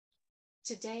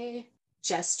Today,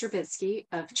 Jess Strabitsky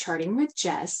of Charting with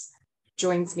Jess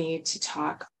joins me to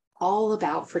talk all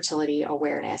about fertility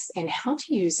awareness and how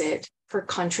to use it for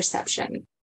contraception.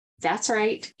 That's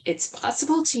right, it's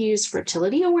possible to use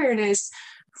fertility awareness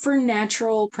for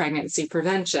natural pregnancy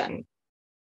prevention.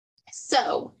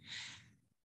 So,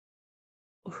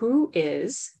 who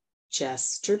is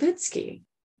Jess Strabitsky?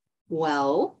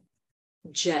 Well,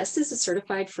 Jess is a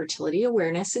certified fertility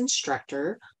awareness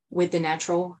instructor with the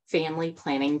Natural Family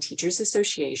Planning Teachers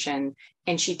Association,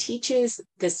 and she teaches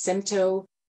the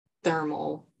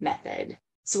symptothermal method.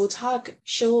 So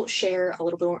she'll share a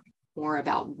little bit more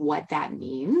about what that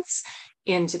means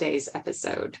in today's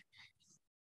episode.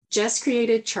 Jess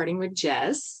created Charting with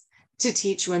Jess to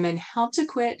teach women how to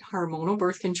quit hormonal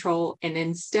birth control and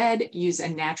instead use a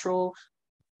natural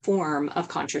form of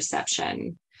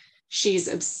contraception. She's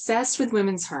obsessed with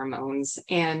women's hormones,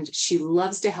 and she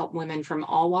loves to help women from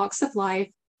all walks of life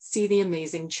see the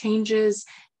amazing changes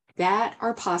that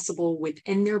are possible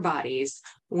within their bodies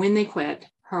when they quit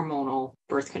hormonal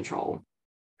birth control.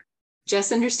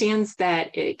 Jess understands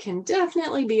that it can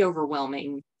definitely be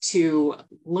overwhelming to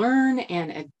learn and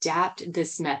adapt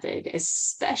this method,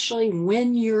 especially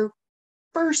when you're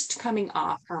first coming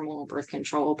off hormonal birth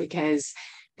control, because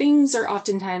things are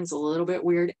oftentimes a little bit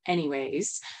weird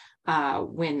anyways.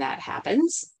 When that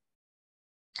happens.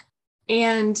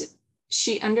 And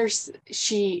she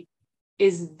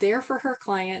is there for her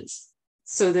clients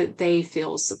so that they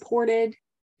feel supported,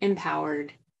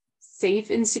 empowered, safe,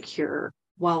 and secure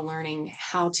while learning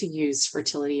how to use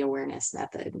fertility awareness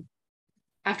method.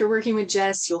 After working with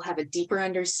Jess, you'll have a deeper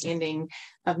understanding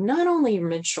of not only your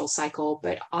menstrual cycle,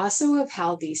 but also of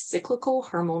how these cyclical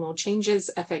hormonal changes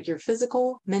affect your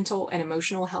physical, mental, and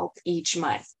emotional health each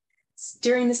month.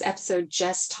 During this episode,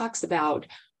 Jess talks about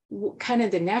kind of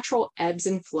the natural ebbs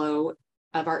and flow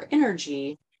of our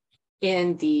energy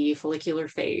in the follicular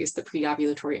phase, the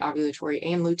pre-ovulatory, ovulatory,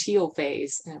 and luteal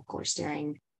phase, and of course,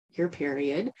 during your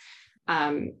period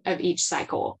of each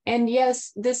cycle. And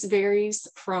yes, this varies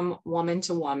from woman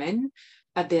to woman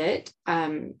a bit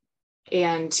and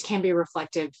can be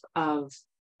reflective of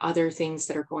other things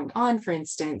that are going on. For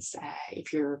instance,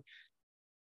 if you're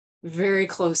very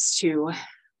close to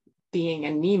being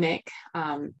anemic,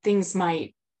 things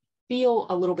might feel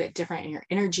a little bit different and your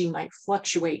energy might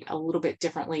fluctuate a little bit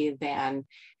differently than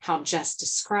how Jess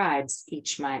describes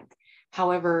each month.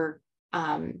 However,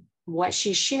 what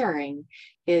she's sharing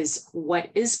is what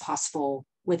is possible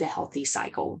with a healthy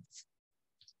cycle.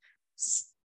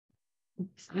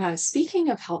 Speaking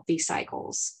of healthy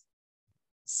cycles,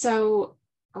 so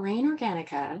Rain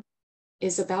Organica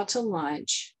is about to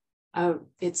launch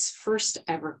its first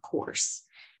ever course.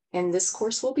 And this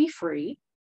course will be free.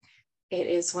 It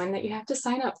is one that you have to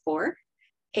sign up for.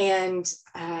 And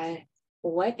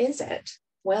what is it?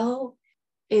 Well,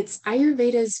 it's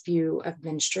Ayurveda's view of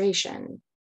menstruation.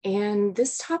 And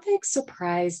this topic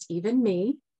surprised even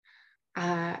me.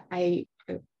 You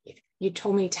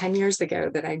told me 10 years ago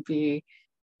that I'd be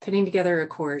putting together a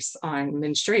course on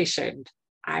menstruation.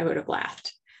 I would have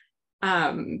laughed.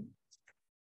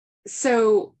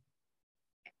 So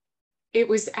it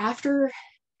was after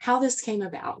how this came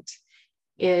about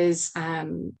is,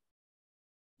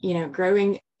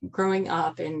 growing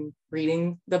up and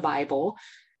reading the Bible,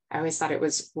 I always thought it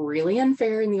was really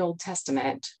unfair in the Old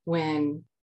Testament when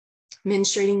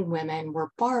menstruating women were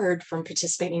barred from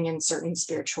participating in certain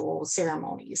spiritual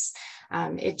ceremonies.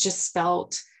 It just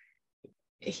felt,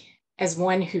 as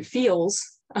one who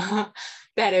feels that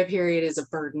a period is a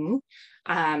burden,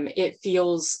 it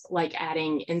feels like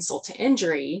adding insult to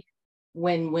injury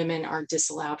when women are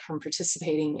disallowed from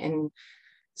participating in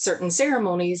certain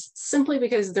ceremonies simply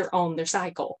because they're on their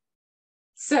cycle.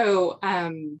 So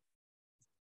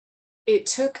it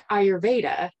took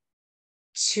Ayurveda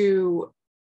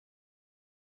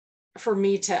for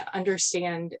me to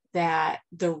understand that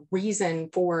the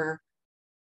reason for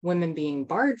women being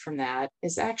barred from that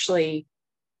is actually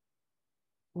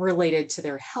related to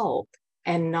their health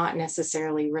and not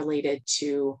necessarily related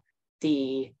to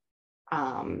the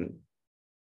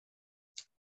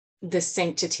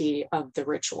sanctity of the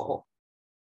ritual.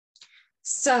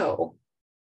 So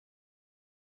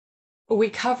we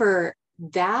cover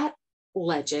that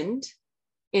legend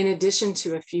in addition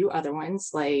to a few other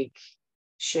ones, like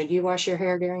should you wash your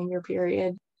hair during your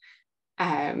period?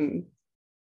 And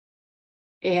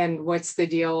what's the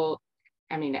deal?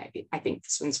 I mean, I think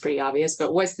this one's pretty obvious,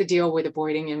 but what's the deal with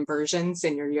avoiding inversions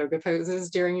in your yoga poses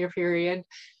during your period?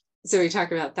 So we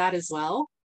talk about that as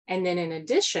well. And then in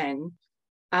addition,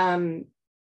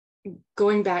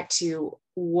 going back to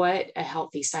what a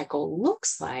healthy cycle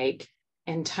looks like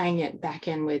and tying it back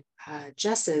in with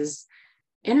Jess's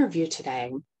interview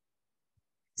today.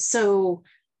 So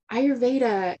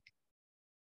Ayurveda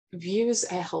views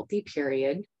a healthy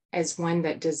period as one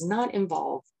that does not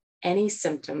involve any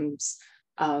symptoms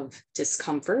of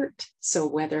discomfort. So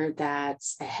whether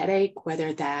that's a headache,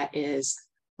 whether that is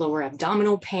lower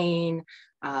abdominal pain,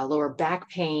 lower back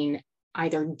pain,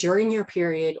 either during your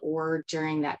period or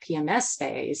during that PMS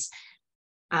phase,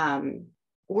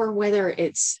 or whether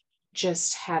it's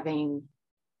just having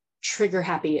trigger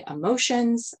happy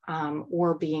emotions,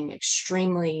 or being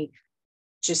extremely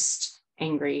just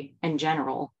angry in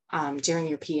general during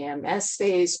your PMS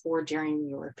phase or during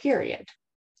your period.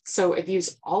 So it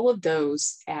views all of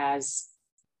those as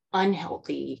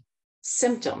unhealthy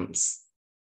symptoms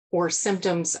or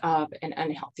symptoms of an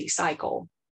unhealthy cycle.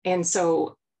 And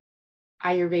so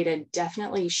Ayurveda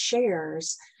definitely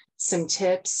shares some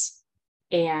tips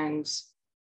and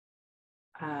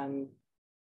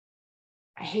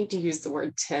I hate to use the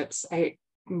word tips.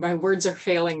 My words are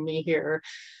failing me here.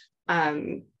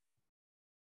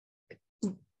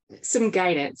 Some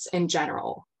guidance in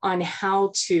general on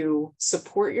how to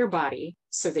support your body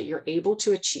so that you're able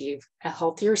to achieve a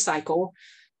healthier cycle,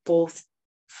 both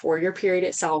for your period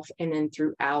itself and then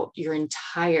throughout your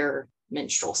entire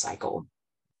menstrual cycle.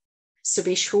 So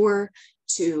be sure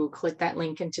to click that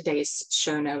link in today's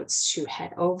show notes to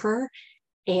head over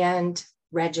and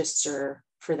register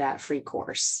for that free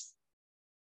course.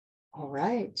 All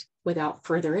right, without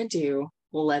further ado,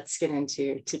 let's get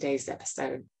into today's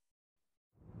episode.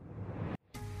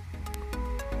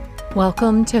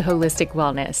 Welcome to Holistic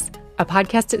Wellness, a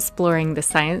podcast exploring the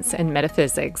science and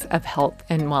metaphysics of health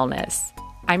and wellness.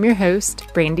 I'm your host,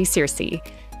 Brandy Searcy,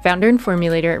 founder and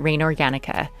formulator at Rain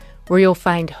Organica, where you'll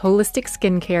find holistic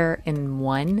skincare in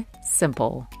one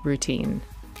simple routine.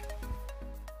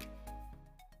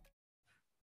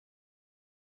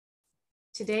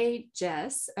 Today,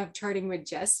 Jess of Charting with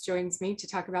Jess joins me to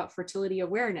talk about fertility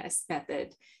awareness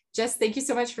method. Jess, thank you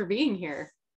so much for being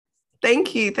here.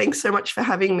 Thank you. Thanks so much for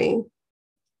having me.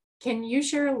 Can you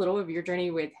share a little of your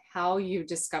journey with how you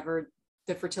discovered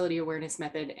the fertility awareness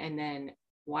method and then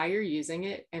why you're using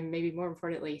it and maybe more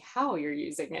importantly, how you're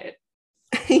using it?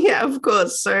 Yeah, of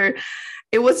course. So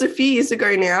it was a few years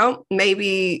ago now,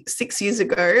 maybe 6 years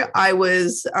ago. I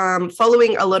was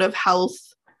following a lot of health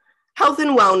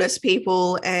and wellness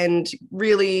people and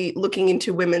really looking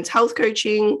into women's health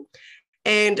coaching.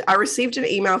 And I received an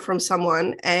email from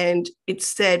someone and it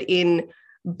said in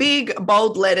big,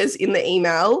 bold letters in the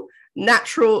email,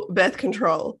 natural birth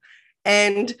control.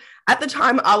 And at the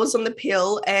time I was on the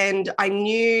pill and I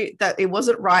knew that it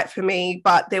wasn't right for me,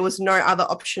 but there was no other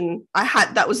option I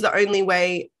had. That was the only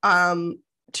way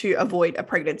to avoid a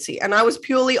pregnancy. And I was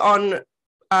purely on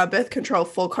birth control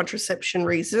for contraception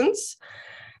reasons.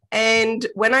 And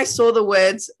when I saw the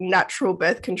words natural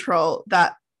birth control,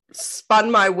 that spun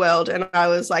my world. And I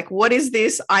was like, what is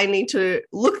this? I need to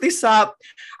look this up.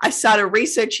 I started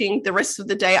researching the rest of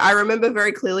the day. I remember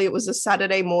very clearly it was a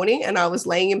Saturday morning and I was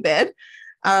laying in bed,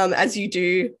 as you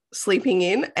do, sleeping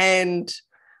in. And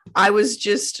I was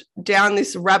just down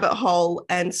this rabbit hole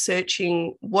and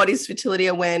searching what is fertility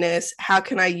awareness? How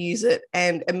can I use it?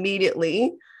 And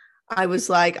immediately I was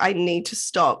like, I need to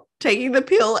stop taking the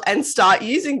pill and start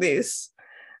using this,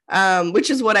 which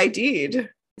is what I did.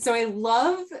 So I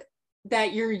love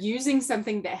that you're using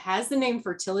something that has the name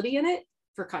fertility in it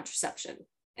for contraception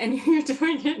and you're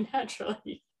doing it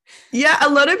naturally. Yeah, a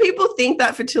lot of people think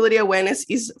that fertility awareness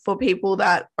is for people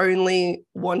that only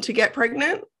want to get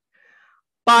pregnant.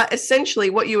 But essentially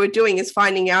what you are doing is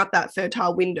finding out that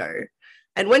fertile window.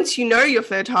 And once you know your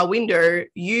fertile window,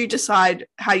 you decide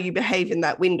how you behave in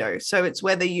that window. So it's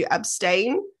whether you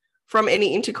abstain from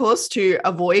any intercourse to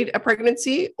avoid a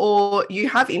pregnancy or you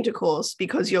have intercourse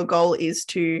because your goal is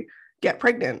to get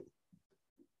pregnant.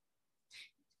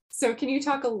 So can you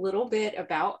talk a little bit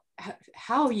about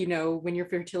how you know when your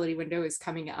fertility window is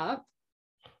coming up?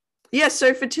 Yeah,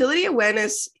 so fertility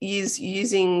awareness is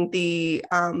using the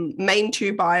main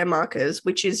two biomarkers,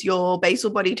 which is your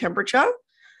basal body temperature.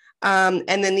 And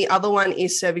then the other one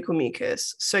is cervical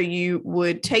mucus. So you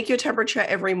would take your temperature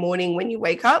every morning when you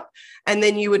wake up, and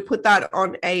then you would put that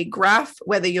on a graph,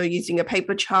 whether you're using a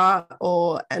paper chart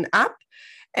or an app,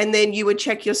 and then you would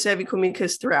check your cervical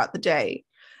mucus throughout the day.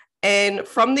 And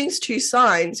from these two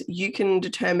signs, you can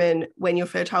determine when your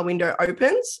fertile window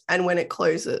opens and when it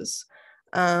closes,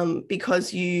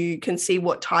 because you can see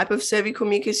what type of cervical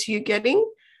mucus you're getting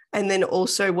and then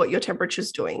also what your temperature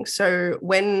is doing. So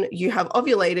when you have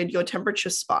ovulated, your temperature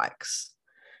spikes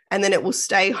and then it will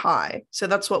stay high. So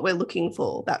that's what we're looking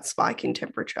for, that spike in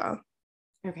temperature.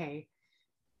 Okay.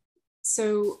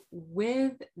 So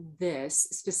with this,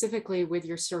 specifically with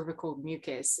your cervical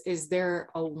mucus, is there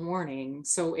a warning?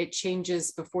 So it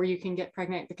changes before you can get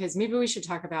pregnant? Because maybe we should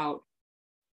talk about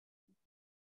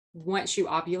once you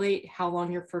ovulate, how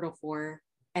long you're fertile for,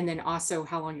 and then also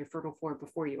how long you're fertile for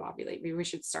before you ovulate. Maybe we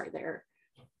should start there.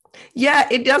 Yeah,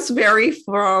 it does vary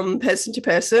from person to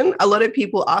person. A lot of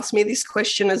people ask me this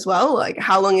question as well, like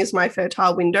how long is my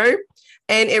fertile window?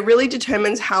 And it really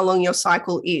determines how long your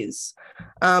cycle is.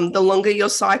 The longer your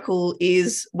cycle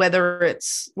is, whether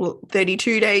it's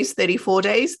 32 days, 34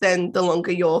 days, then the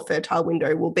longer your fertile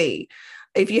window will be.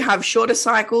 If you have shorter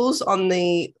cycles on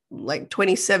the like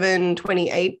 27,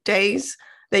 28 days,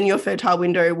 then your fertile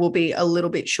window will be a little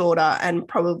bit shorter and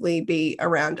probably be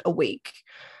around a week.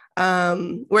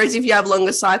 Whereas if you have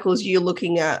longer cycles, you're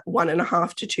looking at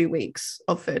 1.5 to 2 weeks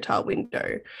of fertile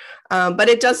window. But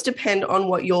it does depend on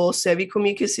what your cervical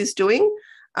mucus is doing,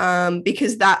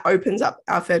 because that opens up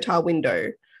our fertile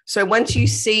window. So once you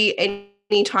see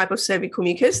any type of cervical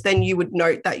mucus, then you would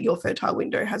note that your fertile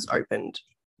window has opened.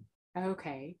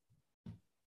 Okay.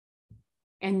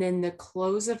 And then the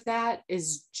close of that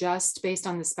is just based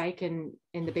on the spike in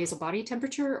the basal body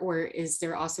temperature, or is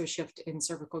there also a shift in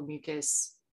cervical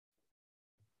mucus?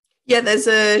 Yeah, there's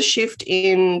a shift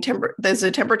in there's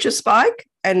a temperature spike,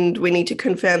 and we need to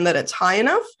confirm that it's high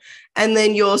enough. And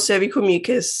then your cervical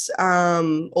mucus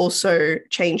also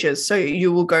changes. So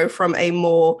you will go from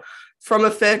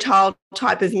a fertile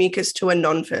type of mucus to a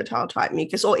non-fertile type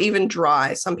mucus, or even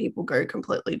dry. Some people go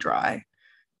completely dry.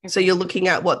 Okay. So you're looking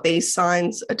at what these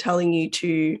signs are telling you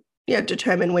to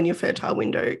determine when your fertile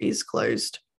window is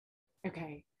closed.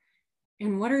 Okay.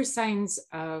 And what are signs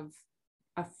of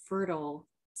a fertile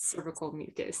cervical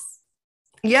mucus?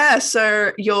 Yeah,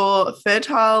 so your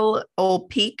fertile or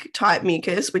peak type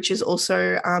mucus, which is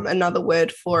also another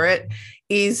word for it,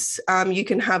 is you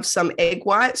can have some egg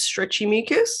white, stretchy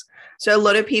mucus. So a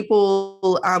lot of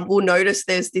people will notice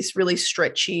there's this really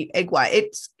stretchy egg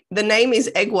white. The name is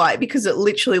egg white because it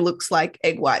literally looks like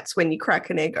egg whites when you crack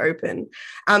an egg open.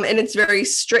 And it's very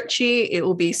stretchy. It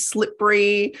will be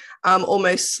slippery,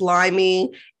 almost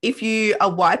slimy. If you are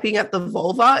wiping at the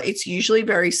vulva, it's usually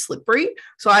very slippery.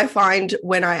 So I find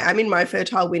when I am in my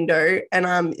fertile window and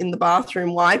I'm in the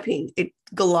bathroom wiping, it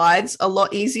glides a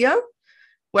lot easier.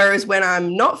 Whereas when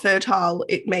I'm not fertile,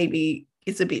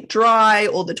 it's a bit dry,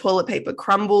 or the toilet paper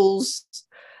crumbles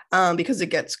because it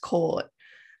gets caught.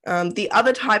 The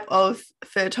other type of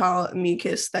fertile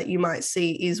mucus that you might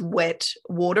see is wet,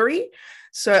 watery.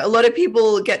 So a lot of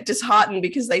people get disheartened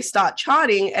because they start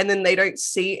charting and then they don't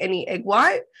see any egg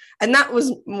white. And that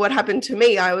was what happened to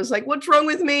me. I was like, what's wrong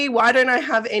with me? Why don't I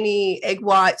have any egg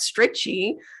white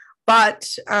stretchy? But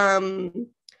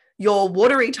your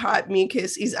watery type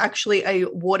mucus is actually a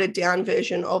watered down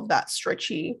version of that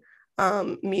stretchy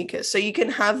mucus. So you can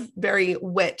have very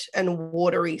wet and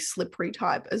watery, slippery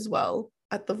type as well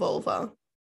at the vulva.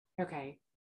 Okay.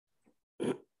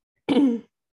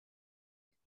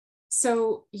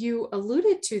 So you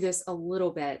alluded to this a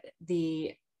little bit,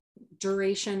 the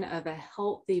duration of a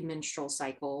healthy menstrual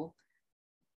cycle.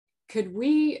 Could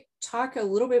we talk a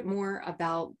little bit more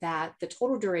about that, the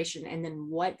total duration, and then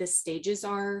what the stages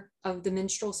are of the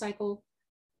menstrual cycle?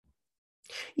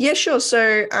 Yeah, sure.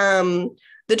 So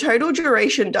the total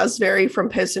duration does vary from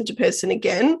person to person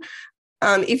again.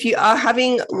 If you are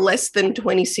having less than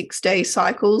 26-day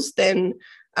cycles, then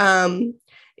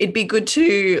it'd be good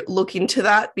to look into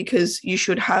that, because you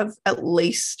should have at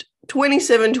least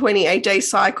 27, 28-day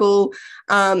cycle.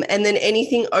 And then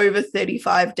anything over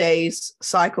 35 days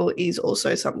cycle is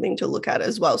also something to look at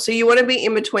as well. So you want to be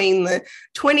in between the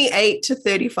 28 to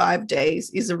 35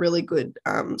 days is a really good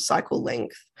cycle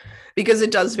length, because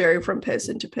it does vary from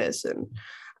person to person.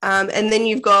 And then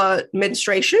you've got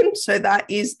menstruation. So that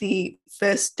is the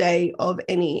first day of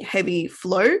any heavy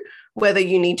flow, whether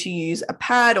you need to use a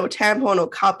pad or tampon or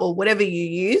cup or whatever you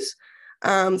use.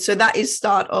 So that is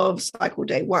start of cycle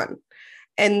day 1.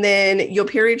 And then your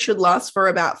period should last for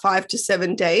about 5 to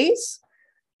 7 days.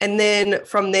 And then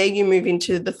from there, you move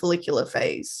into the follicular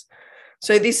phase.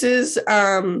 So this is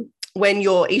when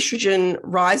your estrogen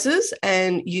rises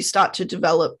and you start to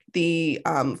develop the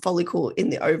follicle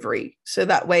in the ovary. So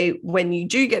that way, when you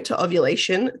do get to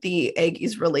ovulation, the egg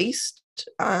is released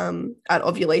at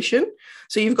ovulation.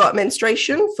 So you've got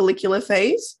menstruation, follicular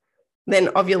phase, then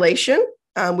ovulation,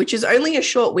 which is only a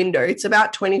short window. It's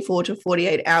about 24 to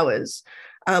 48 hours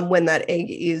when that egg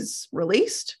is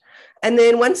released. And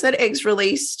then once that egg's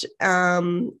released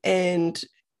and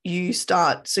you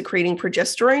start secreting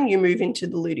progesterone, you move into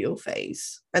the luteal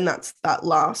phase. And that's that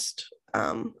last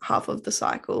half of the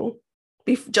cycle.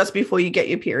 just before you get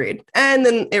your period. And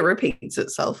then it repeats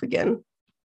itself again.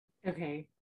 Okay.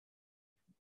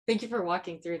 Thank you for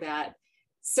walking through that.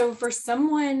 So for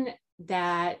someone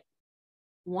that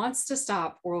wants to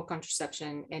stop oral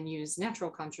contraception and use natural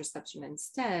contraception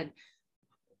instead,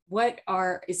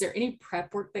 is there any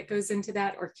prep work that goes into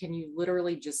that, or can you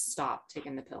literally just stop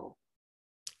taking the pill?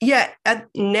 Yeah,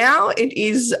 now it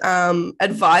is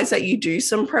advised that you do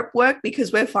some prep work,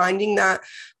 because we're finding that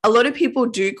a lot of people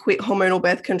do quit hormonal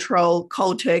birth control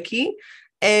cold turkey.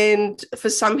 And for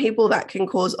some people, that can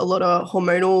cause a lot of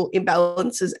hormonal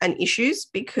imbalances and issues,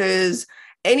 because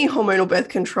any hormonal birth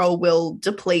control will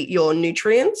deplete your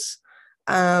nutrients.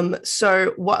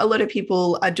 So what a lot of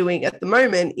people are doing at the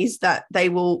moment is that they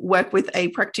will work with a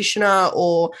practitioner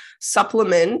or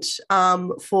supplement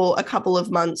for a couple of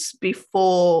months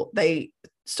before they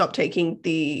stop taking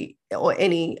any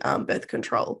birth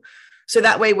control. So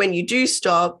that way, when you do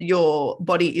stop, your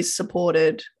body is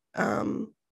supported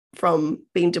from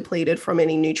being depleted from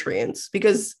any nutrients,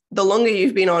 because the longer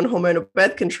you've been on hormonal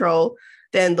birth control,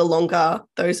 then the longer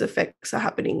those effects are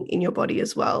happening in your body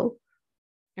as well.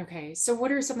 Okay. So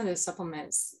what are some of the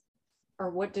supplements, or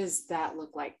what does that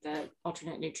look like, the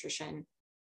alternate nutrition?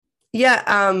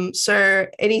 Yeah. So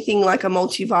anything like a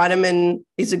multivitamin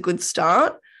is a good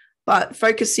start, but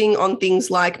focusing on things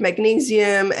like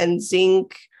magnesium and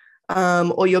zinc,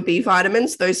 or your B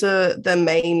vitamins, those are the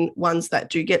main ones that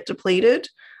do get depleted.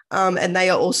 And they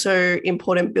are also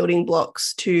important building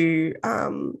blocks to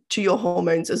your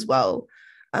hormones as well.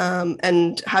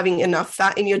 And having enough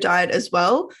fat in your diet as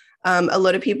well. A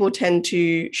lot of people tend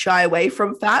to shy away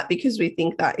from fat because we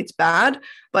think that it's bad,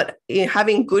 but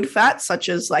having good fats such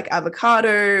as like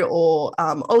avocado or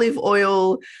olive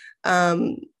oil,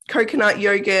 coconut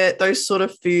yogurt, those sort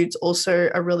of foods also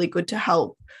are really good to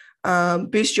help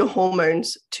boost your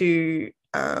hormones to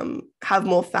have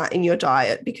more fat in your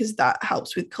diet, because that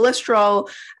helps with cholesterol,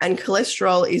 and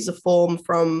cholesterol is formed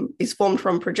from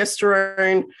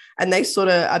progesterone, and they sort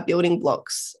of are building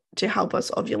blocks to help us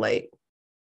ovulate.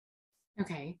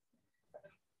 Okay.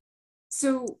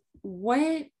 So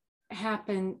what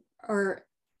happened, or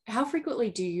how frequently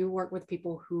do you work with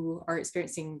people who are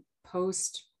experiencing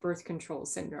post-birth control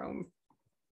syndrome?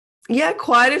 Yeah,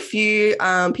 quite a few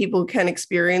people can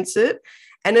experience it.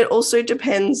 And it also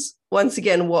depends, once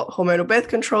again, what hormonal birth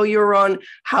control you were on,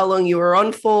 how long you were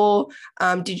on for.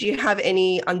 Did you have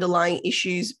any underlying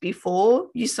issues before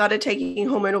you started taking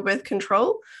hormonal birth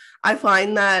control? I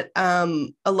find that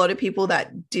a lot of people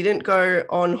that didn't go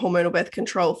on hormonal birth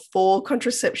control for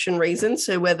contraception reasons,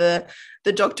 so whether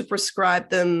the doctor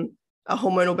prescribed them a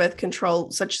hormonal birth control,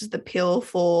 such as the pill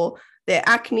for their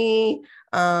acne,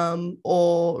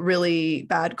 or really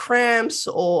bad cramps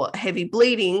or heavy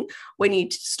bleeding, when you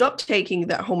stop taking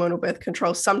that hormonal birth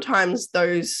control, sometimes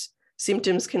those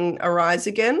symptoms can arise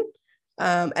again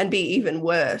and be even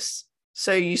worse.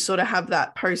 So you sort of have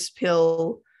that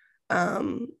post-pill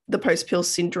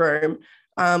syndrome.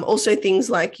 Also, things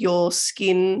like your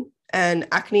skin and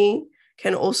acne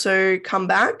can also come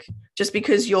back, just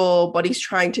because your body's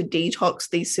trying to detox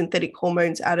these synthetic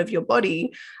hormones out of your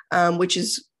body, which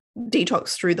is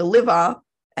detox through the liver.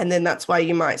 And then that's why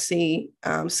you might see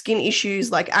skin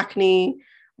issues like acne,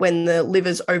 when the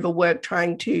liver's overworked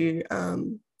trying to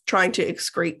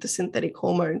excrete the synthetic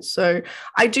hormones. So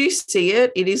I do see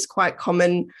it. It is quite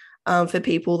common for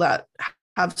people that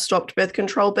have stopped birth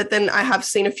control, but then I have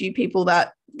seen a few people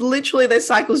that literally their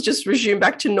cycles just resume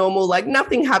back to normal, like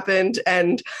nothing happened.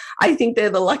 And I think they're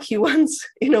the lucky ones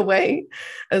in a way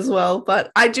as well.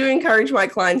 But I do encourage my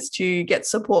clients to get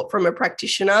support from a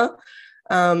practitioner,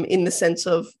 in the sense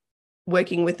of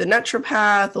working with a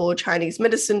naturopath or Chinese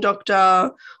medicine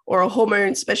doctor or a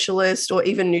hormone specialist or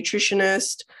even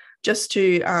nutritionist, just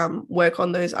to work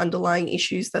on those underlying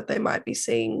issues that they might be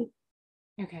seeing.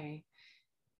 Okay.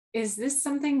 Is this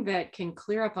something that can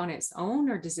clear up on its own,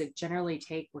 or does it generally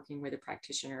take working with a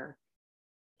practitioner?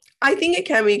 I think it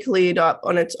can be cleared up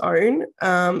on its own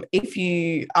if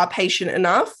you are patient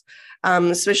enough.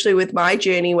 Especially with my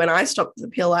journey, when I stopped the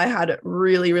pill, I had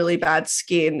really, really bad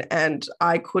skin, and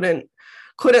I couldn't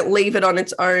leave it on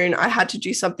its own. I had to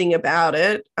do something about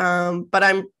it. But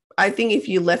I think if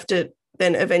you left it,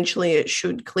 then eventually it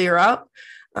should clear up.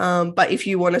 But if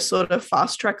you want to sort of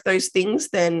fast track those things,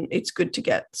 then it's good to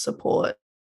get support.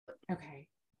 Okay.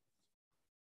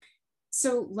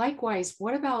 So likewise,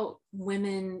 what about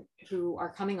women who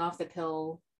are coming off the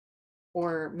pill,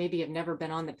 or maybe have never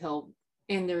been on the pill,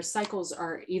 and their cycles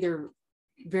are either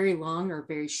very long or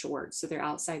very short, so they're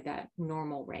outside that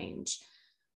normal range?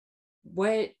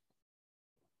 What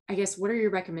are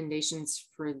your recommendations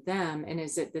for them? And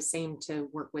is it the same to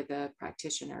work with a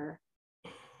practitioner?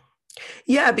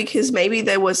 Yeah, because maybe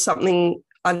there was something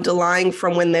underlying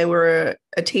from when they were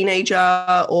a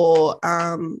teenager or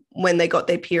when they got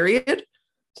their period.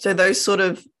 So those sort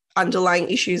of underlying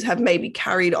issues have maybe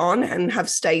carried on and have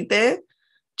stayed there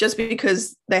just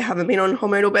because they haven't been on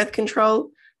hormonal birth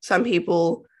control. Some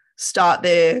people start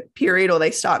their period or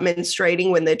they start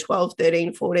menstruating when they're 12,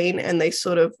 13, 14, and they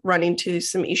sort of run into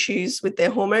some issues with their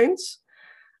hormones.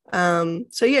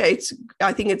 So yeah,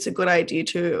 I think it's a good idea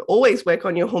to always work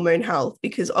on your hormone health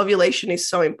because ovulation is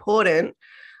so important.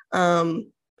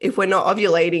 If we're not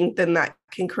ovulating, then that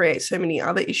can create so many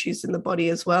other issues in the body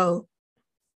as well.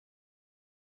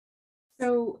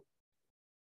 So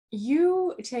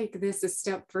you take this a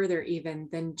step further even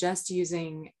than just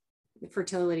using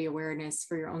fertility awareness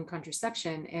for your own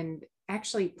contraception and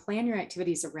actually plan your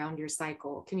activities around your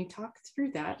cycle. Can you talk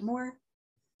through that more?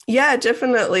 Yeah,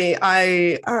 definitely.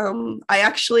 I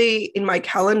actually in my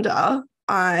calendar,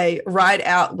 I write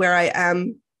out where I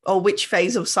am or which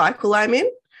phase of cycle I'm in.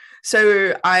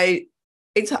 So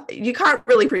you can't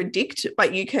really predict,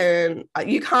 but you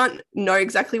can't know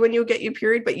exactly when you'll get your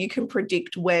period, but you can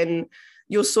predict when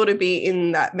you'll sort of be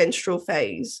in that menstrual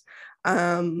phase.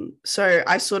 So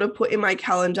I sort of put in my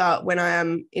calendar when I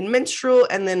am in menstrual,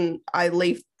 and then I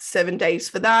leave 7 days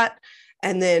for that.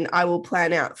 And then I will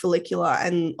plan out follicular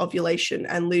and ovulation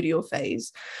and luteal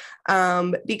phase.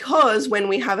 Because when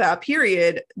we have our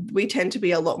period, we tend to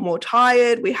be a lot more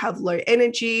tired, we have low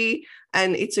energy,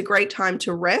 and it's a great time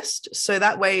to rest. So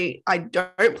that way I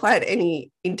don't plan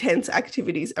any intense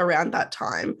activities around that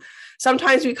time.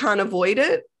 Sometimes we can't avoid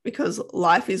it because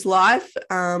life is life.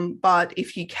 But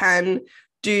if you can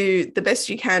do the best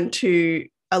you can to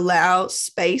allow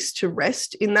space to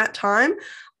rest in that time,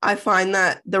 I find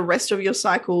that the rest of your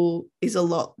cycle is a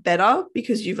lot better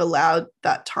because you've allowed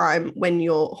that time when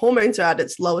your hormones are at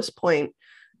its lowest point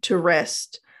to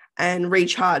rest and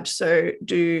recharge. So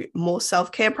do more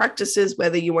self-care practices,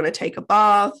 whether you want to take a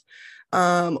bath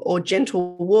or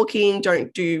gentle walking.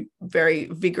 Don't do very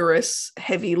vigorous,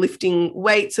 heavy lifting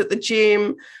weights at the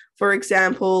gym, for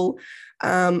example.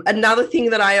 Another thing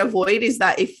that I avoid is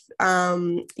that if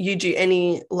you do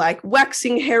any like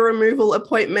waxing, hair removal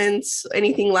appointments,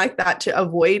 anything like that, to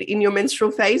avoid in your menstrual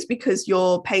phase because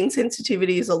your pain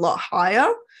sensitivity is a lot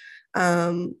higher.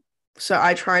 So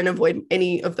I try and avoid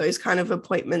any of those kind of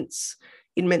appointments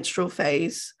in menstrual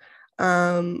phase.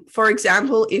 For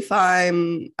example, if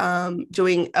I'm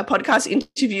doing a podcast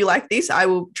interview like this, I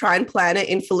will try and plan it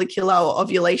in follicular or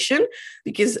ovulation,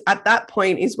 because at that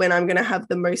point is when I'm going to have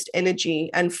the most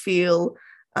energy and feel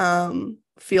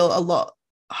a lot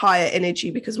higher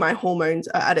energy because my hormones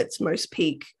are at its most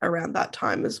peak around that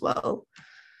time as well.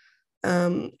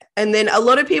 And then a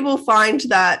lot of people find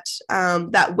that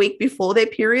that week before their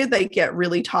period, they get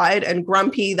really tired and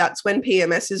grumpy. That's when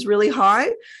PMS is really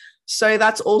high. So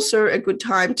that's also a good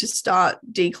time to start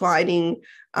declining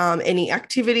any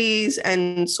activities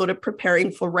and sort of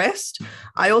preparing for rest.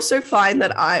 I also find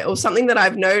that something that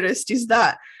I've noticed is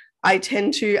that I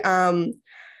tend to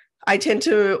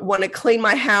want to clean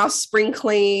my house, spring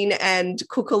clean, and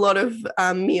cook a lot of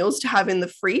meals to have in the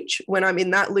fridge when I'm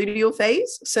in that luteal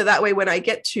phase. So that way, when I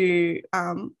get to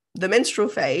the menstrual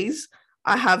phase,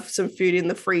 I have some food in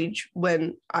the fridge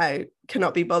when I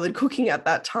cannot be bothered cooking at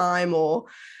that time, or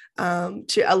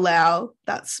to allow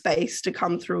that space to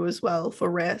come through as well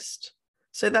for rest.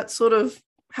 So that's sort of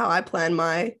how I plan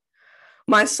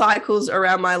my cycles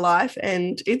around my life,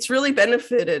 and it's really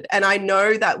benefited. And I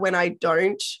know that when I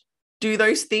don't do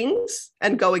those things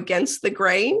and go against the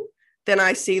grain, then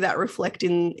I see that reflect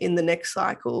in the next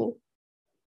cycle.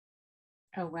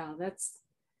 Oh, wow.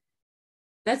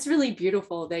 That's really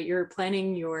beautiful that you're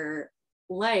planning your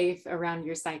life around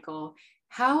your cycle.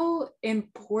 How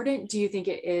important do you think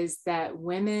it is that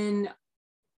women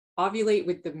ovulate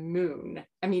with the moon?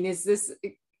 I mean,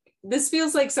 this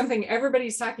feels like something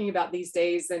everybody's talking about these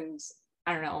days, and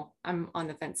I don't know, I'm on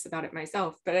the fence about it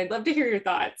myself, but I'd love to hear your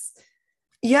thoughts.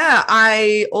 Yeah,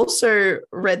 I also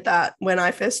read that when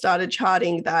I first started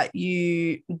charting that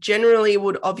you generally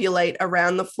would ovulate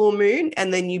around the full moon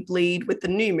and then you bleed with the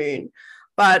new moon.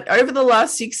 But over the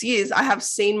last 6 years, I have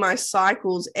seen my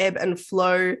cycles ebb and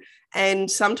flow, and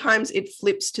sometimes it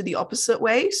flips to the opposite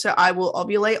way. So I will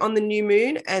ovulate on the new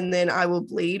moon and then I will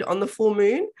bleed on the full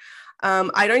moon.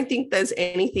 I don't think there's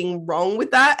anything wrong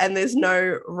with that, and there's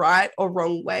no right or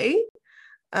wrong way.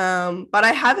 But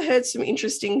I have heard some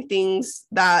interesting things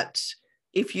that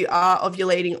if you are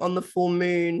ovulating on the full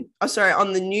moon,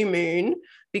 on the new moon,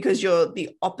 because you're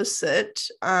the opposite,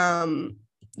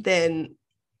 then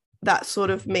that sort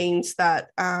of means that,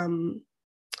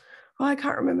 I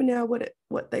can't remember now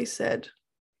what they said.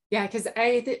 Yeah, because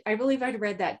I believe I'd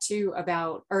read that too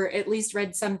about, or at least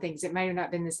read some things. It might have not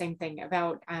been the same thing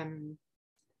about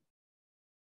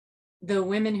the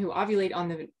women who ovulate on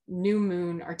the new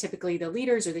moon are typically the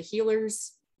leaders or the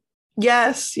healers.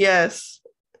 Yes. Yeah,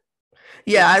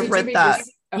 I Did you read read that.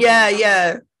 this? Okay.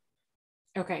 Yeah.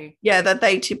 Okay. Yeah, that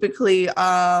they typically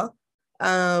are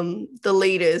the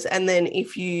leaders. And then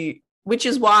which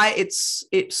is why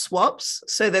it swaps.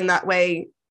 So then that way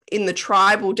in the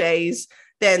tribal days,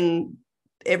 then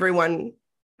everyone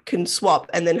can swap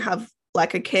and then have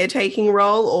like a caretaking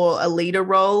role or a leader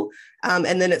role. And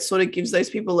then it sort of gives those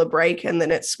people a break and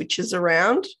then it switches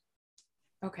around.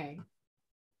 Okay.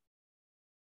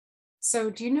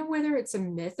 So do you know whether it's a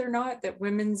myth or not that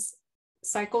women's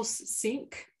cycles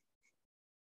sync?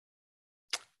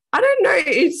 I don't know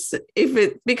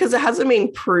because it hasn't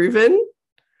been proven.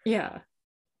 Yeah.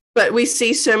 But we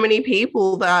see so many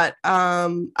people that are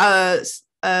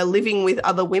living with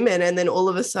other women and then all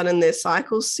of a sudden their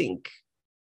cycles sync.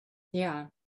 Yeah.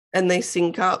 And they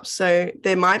sync up. So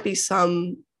there might be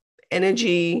some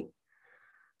energy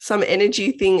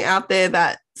thing out there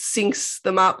that syncs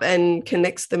them up and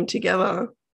connects them together.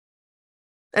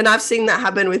 And I've seen that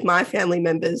happen with my family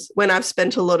members when I've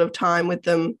spent a lot of time with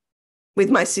them, with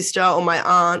my sister or my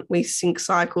aunt, we sync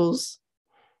cycles.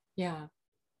 Yeah.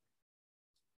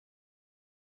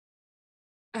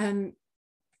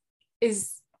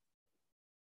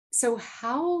 So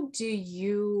how do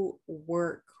you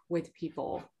work with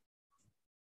people?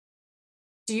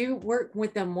 Do you work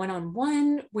with them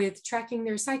one-on-one with tracking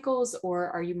their cycles, or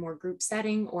are you more group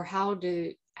setting, or how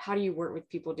do you work with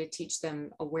people to teach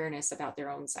them awareness about their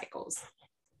own cycles?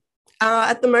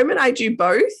 At the moment, I do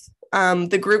both.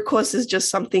 The group course is just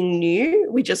something new.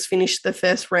 We just finished the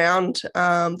first round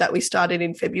that we started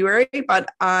in February, but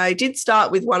I did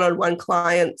start with one-on-one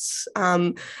clients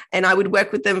and I would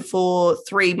work with them for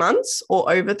 3 months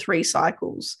or over 3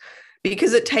 cycles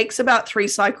because it takes about 3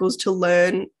 cycles to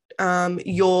learn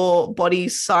your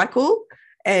body's cycle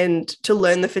and to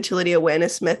learn the fertility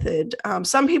awareness method.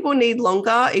 Some people need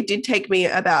longer. It did take me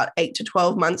about 8 to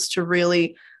 12 months to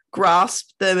really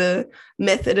grasp the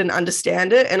method and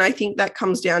understand it. And I think that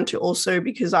comes down to also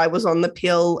because I was on the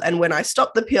pill, and when I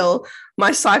stopped the pill,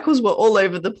 my cycles were all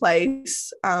over the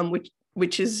place,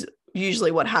 which is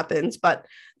usually what happens, but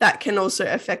that can also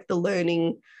affect the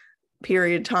learning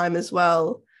period time as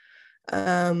well.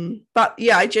 But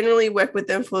yeah, I generally work with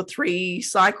them for 3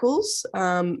 cycles,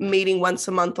 meeting once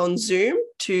a month on Zoom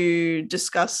to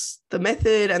discuss the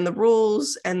method and the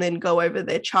rules, and then go over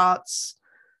their charts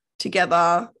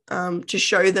together to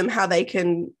show them how they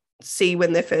can see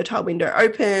when their fertile window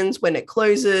opens, when it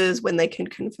closes, when they can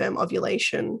confirm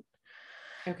ovulation.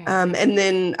 Okay. And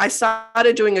then I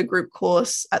started doing a group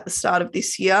course at the start of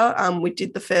this year. We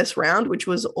did the first round, which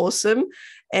was awesome.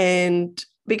 And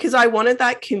because I wanted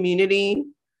that community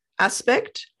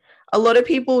aspect, a lot of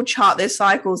people chart their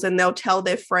cycles and they'll tell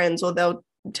their friends or they'll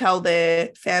tell their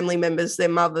family members, their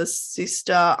mother,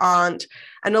 sister, aunt,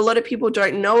 and a lot of people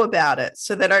don't know about it.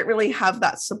 So they don't really have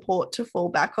that support to fall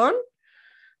back on.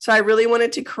 So I really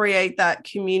wanted to create that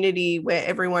community where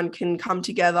everyone can come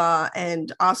together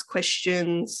and ask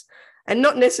questions, and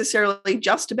not necessarily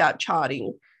just about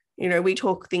charting. You know, we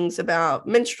talk things about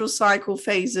menstrual cycle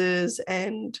phases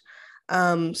and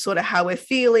sort of how we're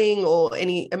feeling or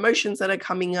any emotions that are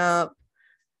coming up.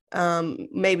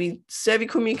 Maybe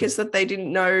cervical mucus that they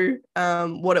didn't know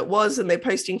what it was, and they're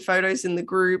posting photos in the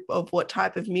group of what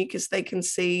type of mucus they can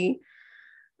see.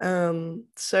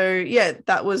 So yeah,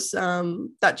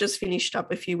 that just finished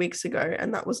up a few weeks ago,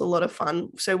 and that was a lot of fun.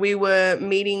 So we were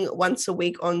meeting once a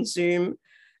week on Zoom,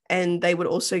 and they would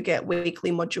also get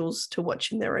weekly modules to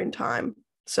watch in their own time.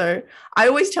 So I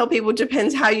always tell people, it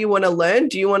depends how you want to learn.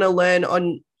 Do you want to learn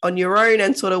on your own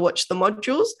and sort of watch the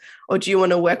modules, or do you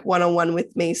want to work one-on-one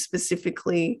with me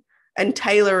specifically and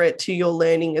tailor it to your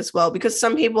learning as well? Because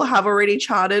some people have already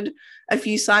charted a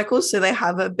few cycles, so they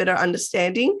have a better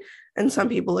understanding, and some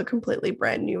people are completely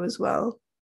brand new as well.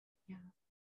 Yeah.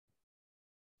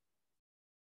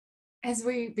 As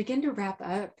we begin to wrap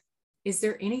up, is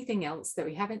there anything else that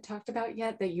we haven't talked about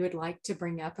yet that you would like to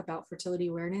bring up about fertility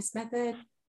awareness method?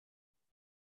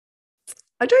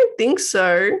 I don't think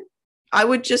so. I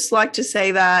would just like to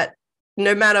say that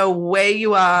no matter where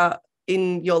you are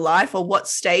in your life or what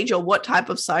stage or what type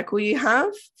of cycle you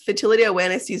have, fertility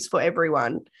awareness is for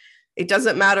everyone. It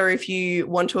doesn't matter if you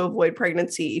want to avoid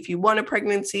pregnancy. If you want a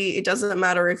pregnancy, it doesn't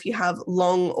matter if you have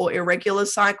long or irregular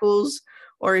cycles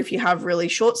or if you have really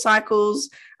short cycles,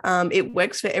 it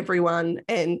works for everyone,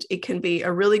 and it can be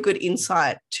a really good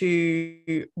insight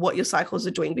to what your cycles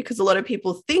are doing, because a lot of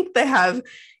people think they have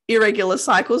irregular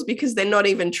cycles because they're not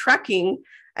even tracking.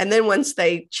 And then once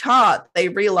they chart, they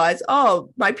realize,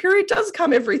 oh, my period does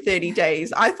come every 30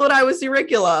 days. I thought I was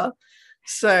irregular.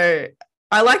 So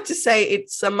I like to say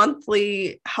it's a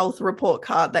monthly health report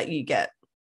card that you get.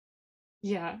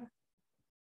 Yeah.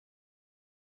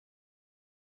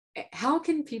 How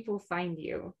can people find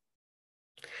you?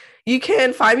 You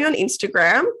can find me on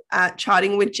Instagram at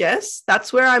Charting with Jess.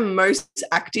 That's where I'm most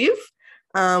active.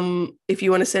 If you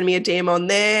want to send me a DM on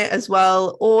there as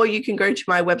well, or you can go to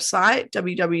my website,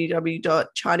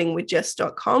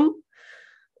 www.chartingwithjess.com,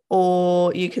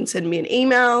 or you can send me an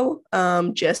email,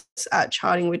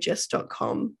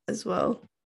 jess@chartingwithjess.com as well.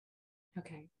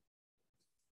 Okay.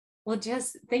 Well,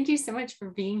 Jess, thank you so much for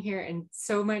being here and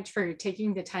so much for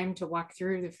taking the time to walk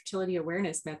through the fertility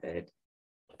awareness method.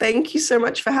 Thank you so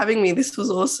much for having me. This was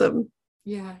awesome.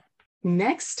 Yeah.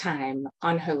 Next time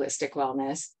on Holistic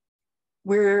Wellness,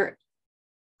 to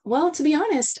be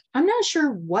honest, I'm not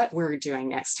sure what we're doing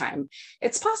next time.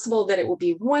 It's possible that it will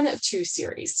be one of two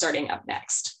series starting up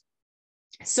next.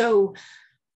 So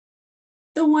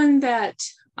the one that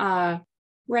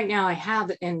right now I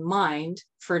have in mind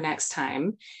for next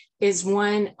time is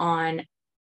one on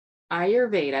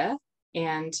Ayurveda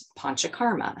and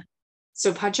Panchakarma.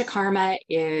 So Panchakarma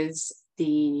is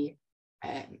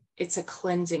it's a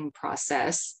cleansing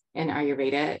process in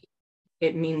Ayurveda.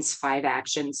 It means 5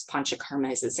 actions.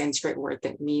 Panchakarma is a Sanskrit word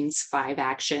that means 5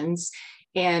 actions.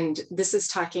 And this is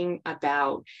talking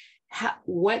about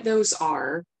what those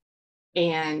are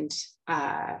and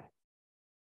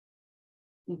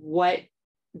what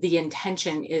the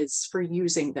intention is for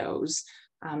using those.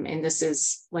 And this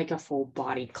is like a full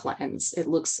body cleanse. It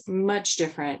looks much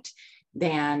different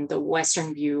than the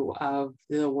Western view of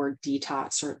the word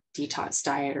detox or detox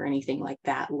diet or anything like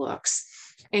that looks.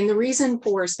 And the reason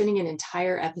for spending an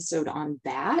entire episode on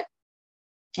that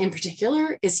in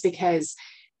particular is because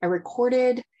I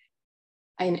recorded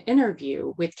an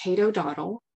interview with Kate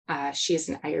O'Donnell. She is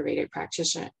an Ayurvedic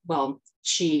practitioner. Well,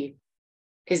 she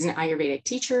is an Ayurvedic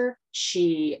teacher.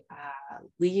 She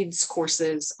leads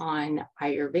courses on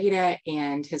Ayurveda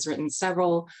and has written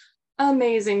several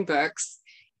amazing books.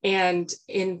 And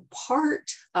in part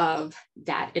of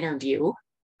that interview,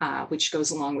 which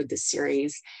goes along with this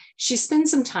series, she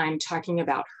spends some time talking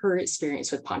about her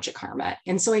experience with Panchakarma.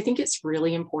 And so I think it's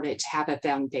really important to have a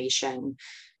foundation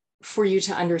for you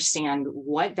to understand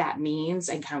what that means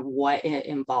and kind of what it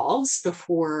involves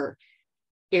before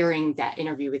airing that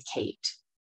interview with Kate.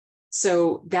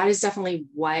 So that is definitely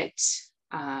what,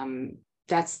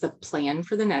 that's the plan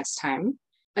for the next time,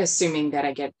 assuming that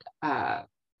I get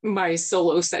my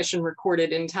solo session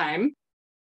recorded in time.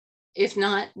 If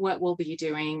not, what we'll be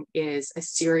doing is a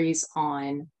series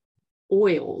on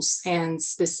oils, and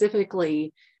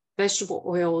specifically vegetable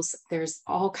oils. There's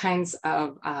all kinds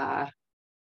of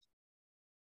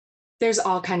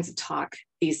talk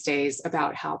these days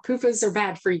about how PUFAs are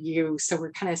bad for you. So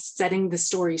we're kind of setting the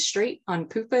story straight on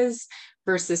PUFAs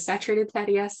versus saturated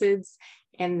fatty acids.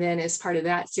 And then as part of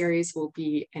that series will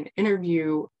be an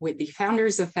interview with the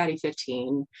founders of Fatty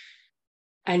 15,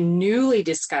 a newly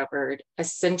discovered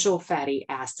essential fatty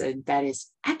acid that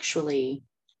is actually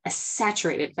a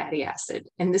saturated fatty acid.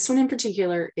 And this one in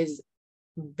particular is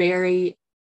very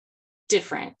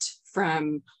different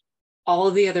from all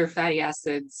of the other fatty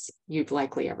acids you've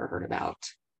likely ever heard about.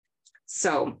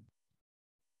 So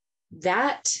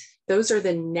those are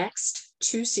the next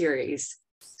 2 series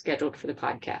scheduled for the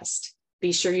podcast.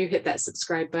 Be sure you hit that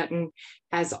subscribe button.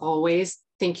 As always,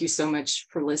 thank you so much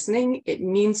for listening. It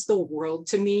means the world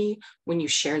to me when you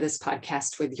share this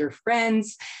podcast with your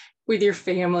friends, with your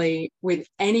family, with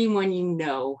anyone you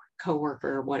know,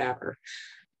 coworker, or whatever,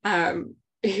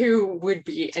 who would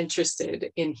be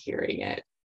interested in hearing it.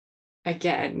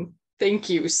 Again, thank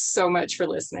you so much for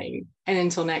listening. And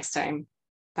until next time,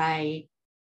 bye.